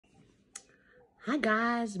Hi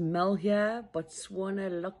guys, Mel here, Botswana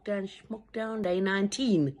lockdown, Schmockdown, day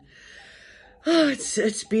 19. Oh,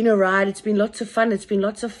 it's been a ride. It's been lots of fun. Today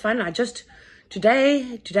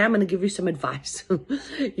I'm going to give you some advice.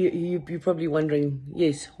 You're probably wondering,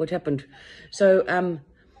 yes, what happened? So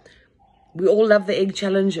we all love the egg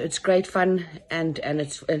challenge. It's great fun, and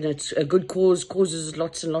it's a good cause, causes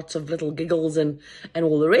lots and lots of little giggles and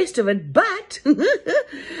all the rest of it. But if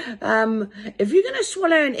you're going to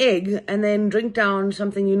swallow an egg and then drink down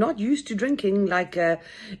something you're not used to drinking, like a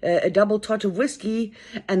double tot of whiskey,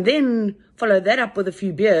 and then follow that up with a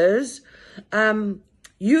few beers,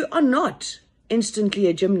 you are not instantly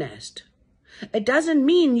a gymnast. It doesn't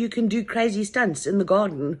mean you can do crazy stunts in the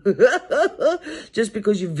garden just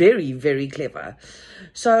because you're very, very clever.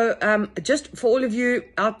 So just for all of you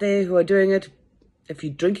out there who are doing it, if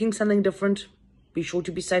you're drinking something different, be sure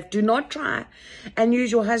to be safe. Do not try and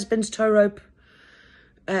use your husband's tow rope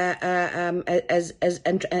and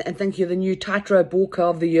think you're the new tightrope walker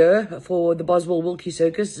of the year for the Boswell Wilkie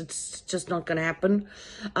Circus. It's just not going to happen.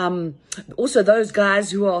 Also, those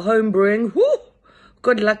guys who are home brewing,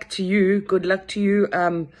 good luck to you. Good luck to you.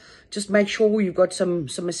 Just make sure you've got some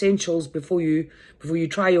essentials before you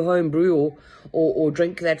try your home brew or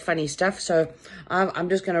drink that funny stuff. So I'm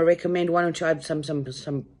just going to recommend one or two. Some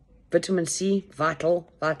vitamin C, vital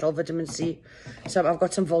vitamin C. So I've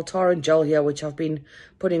got some Voltaren gel here, which I've been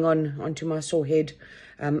putting onto my sore head,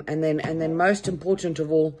 and then most important of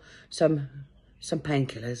all, some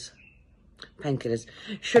painkillers. Painkillers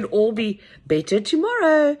should all be better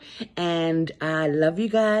tomorrow. And I love you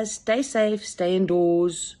guys. Stay safe, stay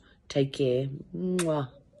indoors, take care. Mwah.